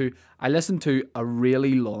listened to a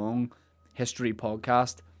really long history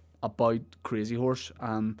podcast about Crazy Horse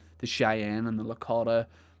and the Cheyenne and the Lakota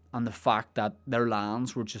and the fact that their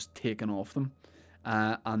lands were just taken off them.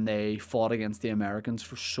 And they fought against the Americans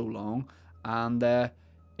for so long. And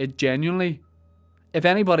it genuinely, if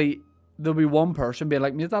anybody, there'll be one person being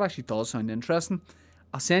like, mate, that actually does sound interesting.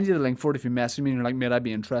 I'll send you the link for it if you message me and you're like, mate, I'd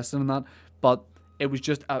be interested in that. But it was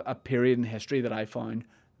just a period in history that I found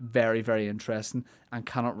very, very interesting and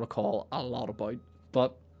cannot recall a lot about.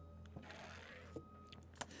 But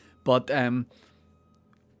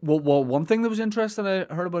one thing that was interesting I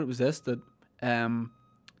heard about it was this, that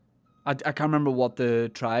I can't remember what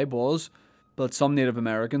the tribe was, but some Native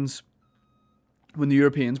Americans, when the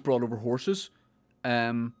Europeans brought over horses,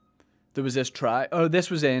 there was this tribe. Oh, this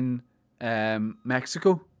was in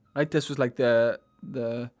Mexico, right? This was like the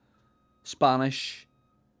Spanish.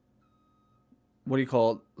 What do you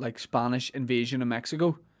call it? Like Spanish invasion of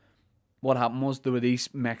Mexico. What happened was there were these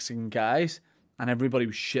Mexican guys, and everybody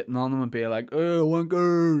was shitting on them and being like, "Oh,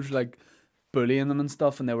 wankers!" like bullying them and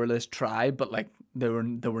stuff. And they were this tribe, but like they were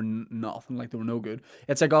nothing. Like they were no good.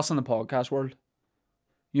 It's like us in the podcast world.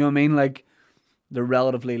 You know what I mean? Like they're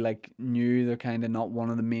relatively like new. They're kind of not one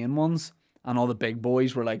of the main ones. And all the big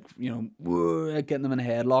boys were like, you know, whoa, getting them in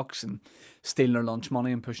headlocks and stealing their lunch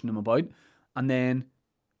money and pushing them about. And then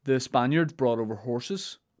the Spaniards brought over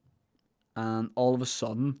horses, and all of a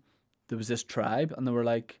sudden there was this tribe, and they were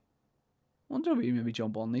like, wonder if we maybe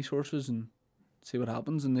jump on these horses and see what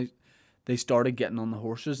happens. And they started getting on the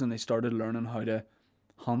horses and they started learning how to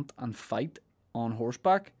hunt and fight on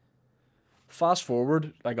horseback. Fast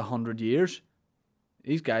forward like 100 years,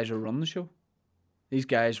 these guys are running the show. These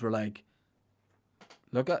guys were like,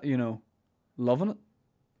 look at, you know, loving it.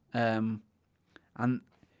 And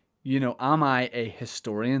you know, am I a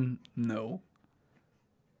historian? No.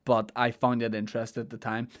 But I found it interesting at the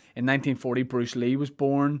time. In 1940, Bruce Lee was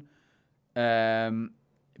born. Born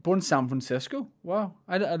in San Francisco. Wow,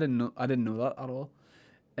 I didn't know that at all.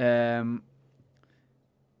 A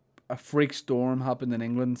freak storm happened in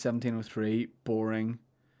England in 1703. Boring.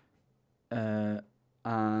 And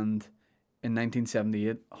in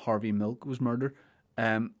 1978, Harvey Milk was murdered.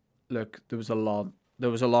 Look, there was a lot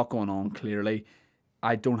going on. Clearly,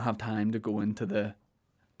 I don't have time to go into the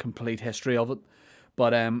complete history of it,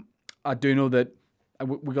 but I do know that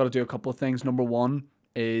we got to do a couple of things. Number one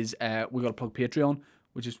is we got to plug Patreon,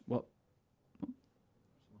 which is what?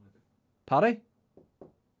 Paddy?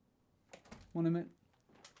 1 minute.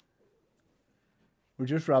 We're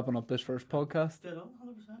just wrapping up this first podcast. Dead on,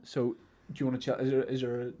 100%. So, do you want to chat? Is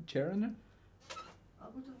there a chair in there?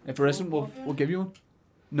 If there isn't, we'll give you one.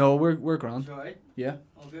 No, we're grand. Alright, Yeah,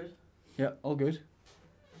 all good. yeah, all good.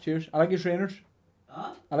 Cheers. I like your trainers.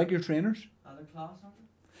 Huh? I like your trainers. Other class, something?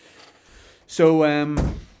 So,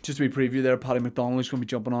 just to be preview there, Paddy McDonald is going to be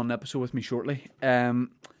jumping on an episode with me shortly.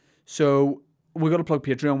 So, we're going to plug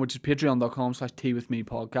Patreon, which is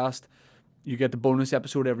patreon.com/teawithmepodcast. You get the bonus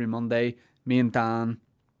episode every Monday. Me and Dan,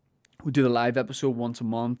 we do the live episode once a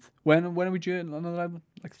month. When are we doing another live one?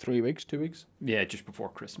 Like 3 weeks, 2 weeks? Yeah, just before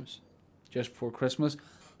Christmas. Just before Christmas.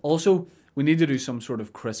 Also, we need to do some sort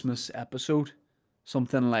of Christmas episode.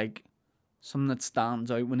 Something that stands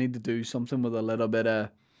out. We need to do something with a little bit of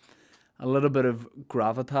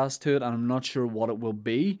gravitas to it, and I'm not sure what it will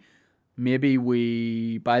be. Maybe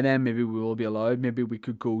by then we will be allowed. Maybe we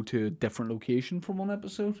could go to a different location for one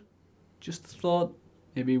episode. Just a thought.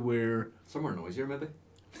 Maybe we're Somewhere noisier, maybe.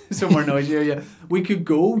 somewhere noisier. Yeah, we could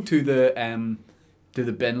go to the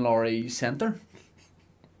Bin Lorry Centre.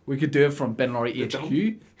 We could do it from Bin Lorry The HQ.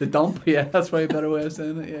 dump? The dump, yeah, that's probably a better way of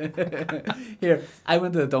saying it. Yeah. Here, I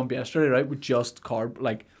went to the dump yesterday, right, with just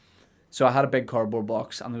so I had a big cardboard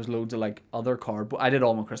box and there was loads of other cardboard. I did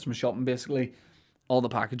all my Christmas shopping basically. All the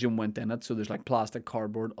packaging went in it, so there's plastic,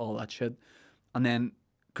 cardboard, all that shit. And then,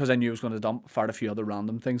 because I knew I was going to dump, fired a few other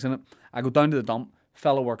random things in it. I go down to the dump,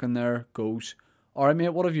 fella working there goes, "Alright mate,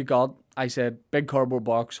 what have you got?" I said, "Big cardboard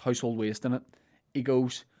box, household waste in it." He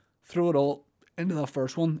goes, "Throw it all into that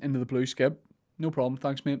first one, into the blue skip." "No problem,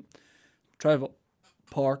 thanks mate." Drive up,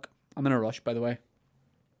 park. I'm in a rush, by the way.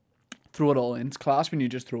 Throw it all in. It's class when you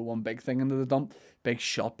just throw one big thing into the dump, big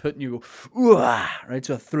shot put, and you go, "Ooh," right?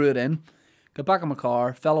 So I threw it in. Get back in my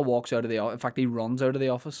car. Fella walks out of the office. In fact, he runs out of the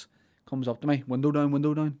office. Comes up to me. "Window down,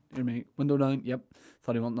 window down." Hear me. "Window down." Yep.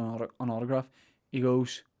 Thought he wanted an autograph. He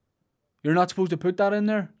goes, "You're not supposed to put that in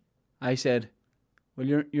there." I said, "Well,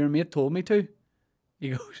 your mate told me to." He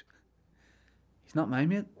goes, "He's not my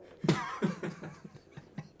mate."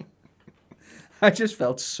 I just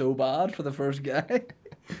felt so bad for the first guy.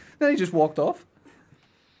 Then he just walked off.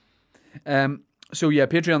 So yeah,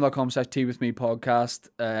 patreon.com/teawithme podcast.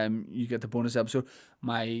 You get the bonus episode.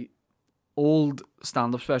 My old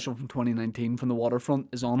stand-up special from 2019 from the Waterfront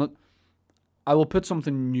is on it. I will put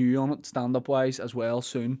something new on it stand-up wise as well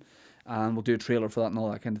soon, and we'll do a trailer for that and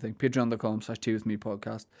all that kind of thing. Patreon.com/teawithme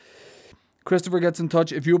podcast. Christopher gets in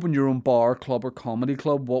touch. If you open your own bar, club, or comedy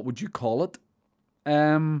club, what would you call it?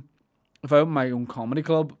 If I open my own comedy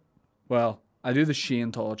club, well, I do the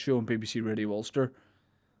Shane Todd show on BBC Radio Ulster.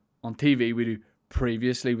 On TV, we do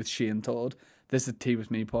Previously with Shane Todd. This is the Tea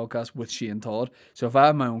With Me podcast with Shane Todd. So if I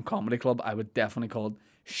had my own comedy club, I would definitely call it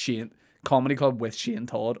Shane Comedy Club with Shane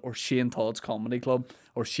Todd, or Shane Todd's Comedy Club,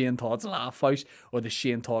 or Shane Todd's Laugh House, or the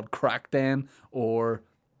Shane Todd Crack Den, or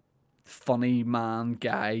Funny Man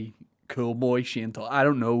Guy Cool Boy Shane Todd. I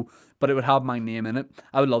don't know, but it would have my name in it.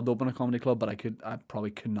 I would love to open a comedy club, but I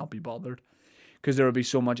probably could not be bothered, because there would be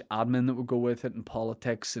so much admin that would go with it, and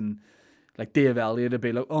politics, and Dave Elliott would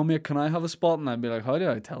be like, "Oh mate, can I have a spot?" And I'd be like, "How do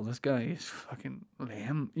I tell this guy he's fucking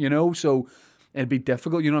lame?" So it'd be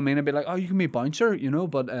difficult, you know what I mean? I'd be like, "Oh, you can be a bouncer,"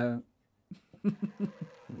 but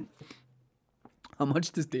how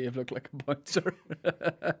much does Dave look like a bouncer?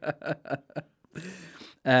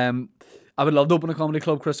 I would love to open a comedy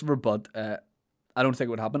club, Christopher, but I don't think it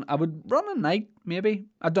would happen. I would run a night, maybe.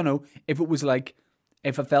 I don't know. If it was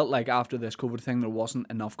if I felt like after this COVID thing there wasn't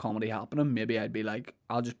enough comedy happening, maybe I'd be like,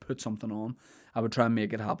 I'll just put something on. I would try and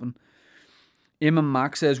make it happen. Eamon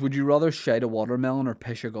Mack says, would you rather shite a watermelon or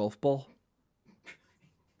pish a golf ball?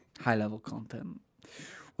 High level content.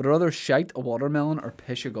 Would I rather shite a watermelon or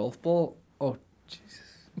pish a golf ball? Oh,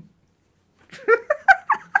 Jesus.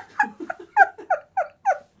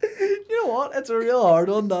 You know what? It's a real hard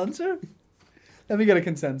one to answer. Let me get a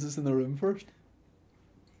consensus in the room first.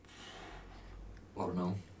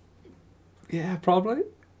 Watermelon. Yeah, probably.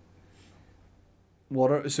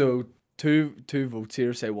 So two votes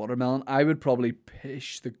here say watermelon. I would probably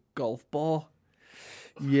pish the golf ball.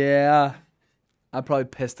 Yeah. I'd probably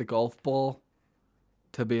piss the golf ball,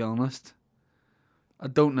 to be honest. I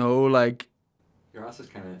don't know, Your ass is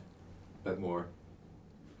kind of a bit more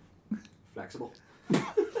flexible.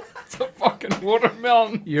 It's a fucking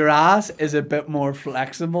watermelon. your ass is a bit more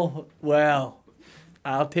flexible. Well,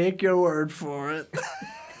 I'll take your word for it.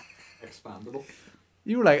 Expandable.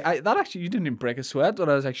 You were like, that actually, you didn't even break a sweat when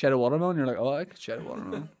I was like, shed a watermelon. You're like, oh, I could shed a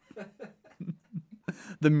watermelon.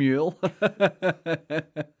 The mule.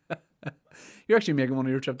 You're actually making one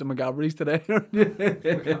of your trip to McGabry's today, aren't you?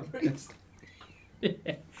 McGabry's?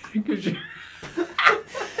 Yeah. Because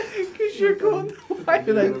you're going to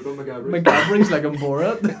McGabry's. McGabry's like I'm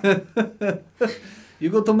Borat. You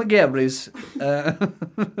go to McGabry's.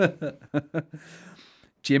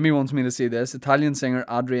 Jamie wants me to see this. Italian singer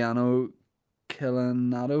Adriano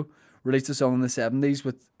Celentano released a song in the 70s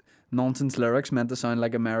with nonsense lyrics meant to sound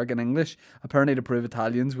like American English. Apparently to prove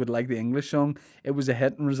Italians would like the English song. It was a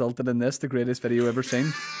hit and resulted in this, the greatest video ever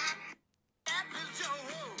seen.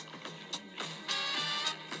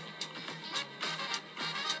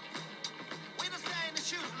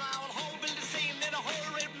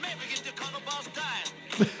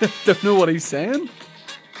 Don't know what he's saying.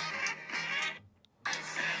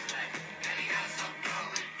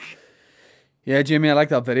 Yeah, Jamie, I like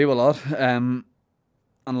that video a lot. And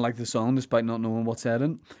I like the song despite not knowing what's said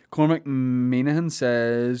in. Cormac Minahan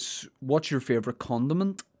says, "What's your favourite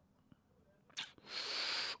condiment?"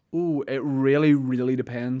 Ooh, it really, really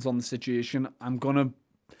depends on the situation. I'm gonna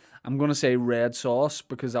say red sauce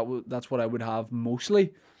because that's what I would have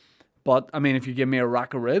mostly. But I mean, if you give me a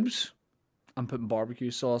rack of ribs, I'm putting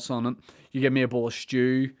barbecue sauce on it. You give me a bowl of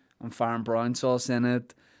stew, I'm firing brown sauce in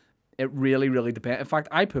it. It really, really depends. In fact,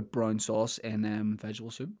 I put brown sauce in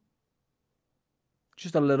vegetable soup.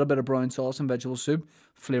 Just a little bit of brown sauce in vegetable soup,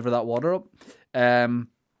 flavour that water up. And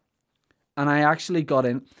I actually got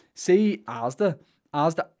in. See, Asda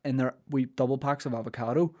in their wee double packs of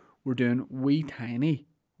avocado were doing wee tiny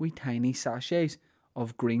sachets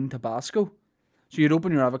of green Tabasco. So you'd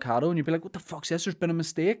open your avocado and you'd be like, "What the fuck's this? There's been a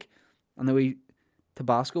mistake." And the wee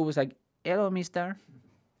Tabasco was like, "Hello, mister.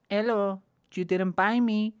 Hello. You didn't buy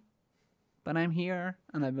me, but I'm here."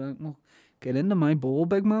 And I'd be like, "Well, get into my bowl,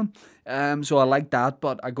 big man." So I like that,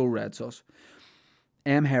 but I go red sauce.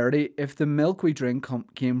 Harity, if the milk we drink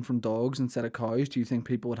came from dogs instead of cows, do you think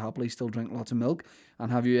people would happily still drink lots of milk?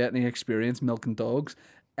 And have you any experience milking dogs?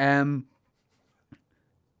 No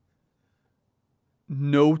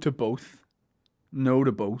to both. No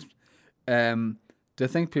to both. Do you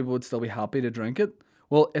think people would still be happy to drink it?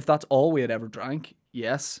 Well, if that's all we had ever drank,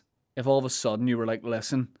 yes. If all of a sudden you were like,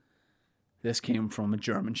 "Listen, this came from a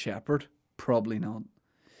German Shepherd," probably not.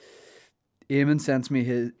 Eamon sends me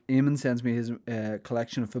his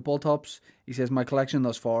collection of football tops. He says, "My collection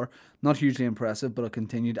thus far, not hugely impressive, but I'll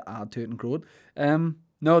continue to add to it and grow it."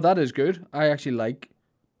 No, that is good. I actually like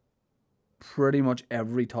pretty much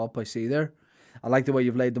every top I see there. I like the way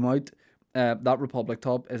you've laid them out. That Republic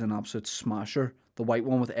top is an absolute smasher. The white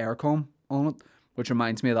one with Aircom on it, which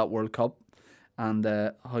reminds me of that World Cup and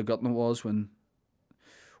how gutting it was when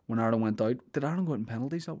Ireland went out. Did Ireland go out in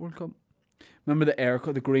penalties that World Cup? Remember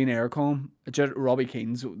the green Aircom? Robbie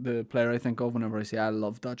Keane's the player I think of whenever I say I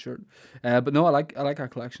love that shirt. But no, I like our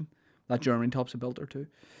collection. That Germany top's a belter too.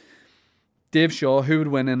 Dave Shaw, who would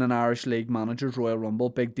win in an Irish League Managers Royal Rumble?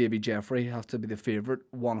 Big Davy Jeffrey has to be the favourite,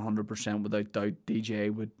 100% without doubt. DJ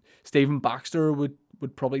would. Stephen Baxter would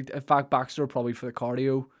probably. In fact, Baxter probably for the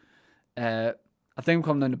cardio. I think I'm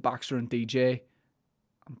coming down to Baxter and DJ.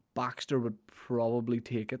 And Baxter would probably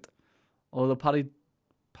take it. Although Paddy,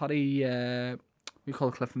 we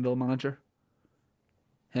call Cliftonville manager.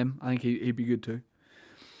 Him, I think he'd be good too.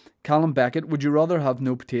 Callum Beckett, would you rather have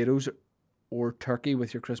no potatoes or turkey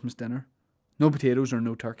with your Christmas dinner? No potatoes or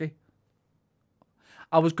no turkey?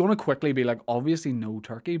 I was going to quickly be like, obviously no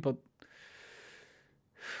turkey, but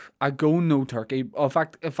I go no turkey. In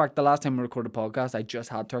fact, the last time we recorded a podcast, I just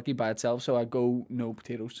had turkey by itself, so I go no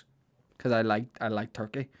potatoes because I like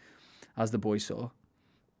turkey, as the boys saw.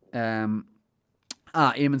 Eamon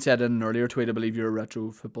said in an earlier tweet, I believe you're a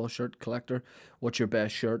retro football shirt collector. What's your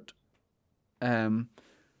best shirt?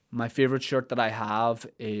 My favourite shirt that I have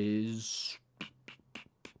is...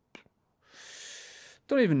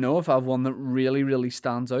 don't even know if I have one that really, really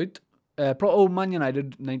stands out. Man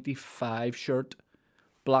United 95 shirt.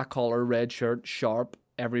 Black collar, red shirt, sharp.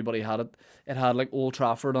 Everybody had it. It had like Old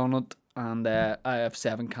Trafford on it. And I have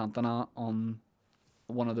 7 Cantona on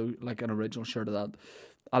one of the, like an original shirt of that.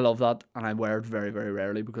 I love that, and I wear it very, very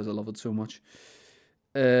rarely because I love it so much.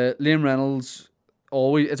 Liam Reynolds,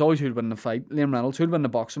 it's always who'd win the fight. Liam Reynolds, who'd win the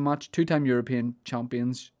boxing match? Two-time European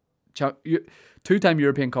champions, two-time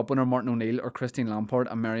European Cup winner Martin O'Neill or Christine Lampard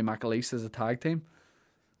and Mary McAleese as a tag team.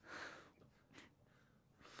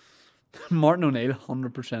 Martin O'Neill,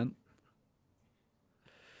 100%.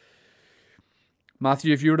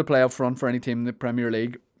 Matthew, if you were to play up front for any team in the Premier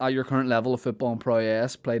League at your current level of football and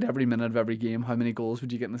prowess, played every minute of every game, how many goals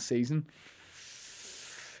would you get in a season?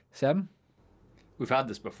 7? We've had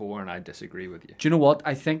this before and I disagree with you. Do you know what?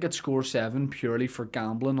 I think I'd score 7 purely for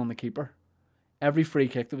gambling on the keeper. Every free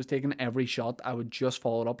kick that was taken, every shot, I would just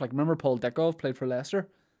follow it up. Like, remember Paul Dickov played for Leicester?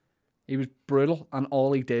 He was brutal, and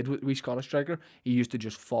all he did with Scottish striker, he used to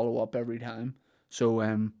just follow up every time. So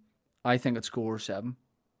I think I'd score 7.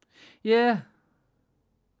 Yeah.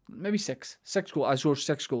 Maybe 6. 6 goals. I scored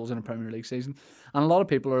 6 goals in a Premier League season. And a lot of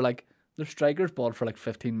people are like, there's strikers bought for like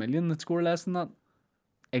 15 million that score less than that.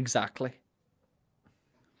 Exactly.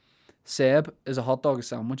 Seb, is a hot dog a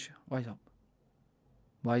sandwich? Wise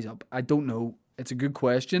up. I don't know. It's a good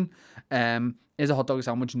question. Is a hot dog a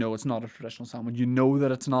sandwich? No, it's not a traditional sandwich. You know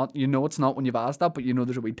that it's not. You know it's not when you've asked that, but you know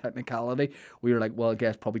there's a wee technicality where you're like, well, I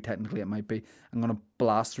guess probably technically it might be. I'm going to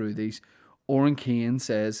blast through these. Oren Kane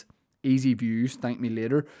says, easy views, thank me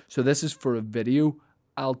later. So this is for a video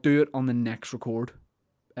I'll do it on the next record,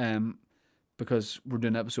 because we're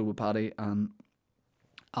doing an episode with Paddy, and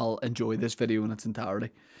I'll enjoy this video in its entirety.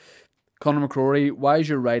 Conor McCrory, why is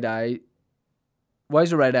the right eye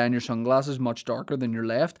in your sunglasses much darker than your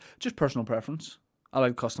left? Just personal preference. I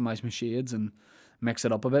like to customize my shades and mix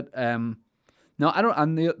it up a bit. No, I don't.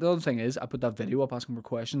 And the other thing is, I put that video up asking for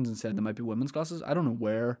questions and said there might be women's glasses. I don't know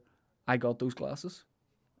where I got those glasses.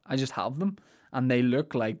 I just have them, and they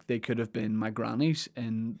look like they could have been my granny's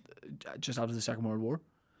in just after the Second World War.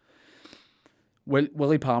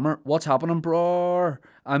 Willie Palmer, what's happening, bro?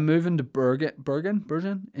 I'm moving to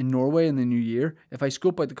Bergen in Norway in the new year. If I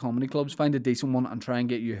scope out the comedy clubs, find a decent one, and try and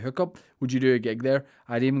get you a hookup, would you do a gig there?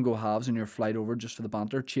 I'd even go halves on your flight over just for the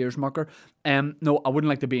banter. Cheers, mucker. No, I wouldn't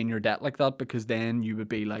like to be in your debt like that, because then you would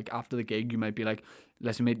be like, after the gig, you might be like,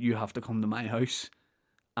 listen, mate, you have to come to my house,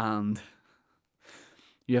 and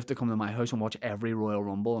you have to come to my house and watch every Royal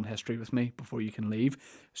Rumble in history with me before you can leave.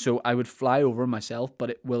 So I would fly over myself,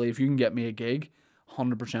 but Willie, if you can get me a gig,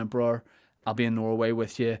 100% bro, I'll be in Norway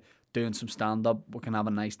with you doing some stand-up. We can have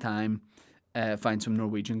a nice time, find some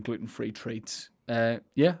Norwegian gluten-free treats.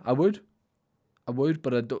 Yeah, I would,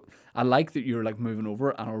 but I like that you're like moving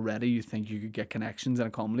over and already you think you could get connections in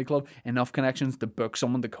a comedy club, enough connections to book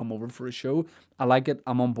someone to come over for a show. I like it.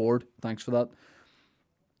 I'm on board. Thanks for that.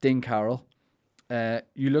 Dean Carroll.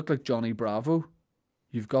 You look like Johnny Bravo.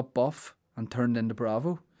 You've got buff and turned into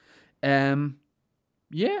Bravo.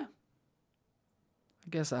 Yeah. I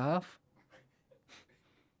guess I have.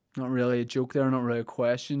 Not really a joke there, not really a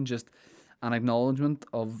question, just an acknowledgement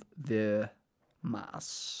of the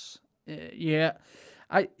mass. Yeah.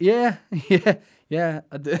 I do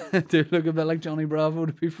look a bit like Johnny Bravo,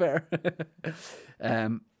 to be fair.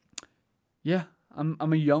 Yeah, I'm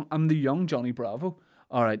the young Johnny Bravo.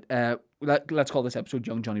 All right, let's call this episode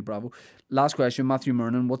Young Johnny Bravo. Last question, Matthew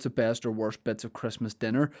Murnan, what's the best or worst bits of Christmas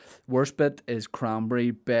dinner? Worst bit is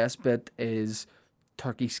cranberry, best bit is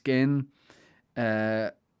turkey skin.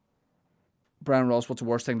 Brian Ross, what's the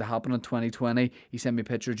worst thing to happen in 2020? He sent me a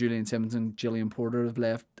picture. Julian Simmons and Gillian Porter have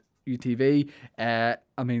left UTV. I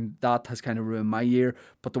mean, that has kind of ruined my year.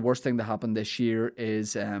 But the worst thing to happen this year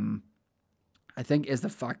is, I think, is the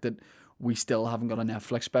fact that we still haven't got a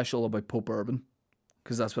Netflix special about Pope Urban,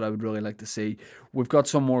 because that's what I would really like to see. We've got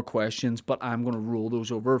some more questions, but I'm going to roll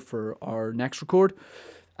those over for our next record.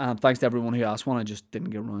 Thanks to everyone who asked one. I just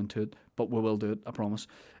didn't get around to it, but we will do it, I promise.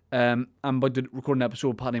 I'm about to record an episode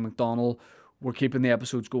with Paddy McDonnell. We're keeping the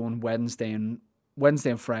episodes going Wednesday and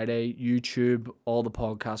Friday, YouTube, all the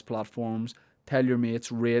podcast platforms. Tell your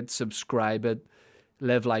mates, rate, subscribe it,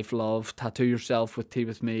 live life love, tattoo yourself with Tea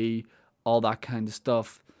With Me, all that kind of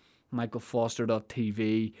stuff.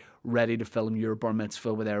 MichaelFoster.tv, ready to film your bar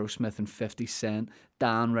mitzvah with Aerosmith and 50 Cent.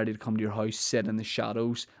 Dan, ready to come to your house, sit in the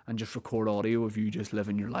shadows and just record audio of you just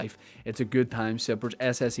living your life. It's a good time, sippers.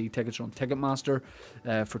 SSE tickets are on Ticketmaster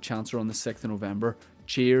for Chancellor on the 6th of November.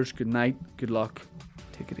 Cheers, good night, good luck,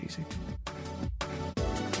 take it easy.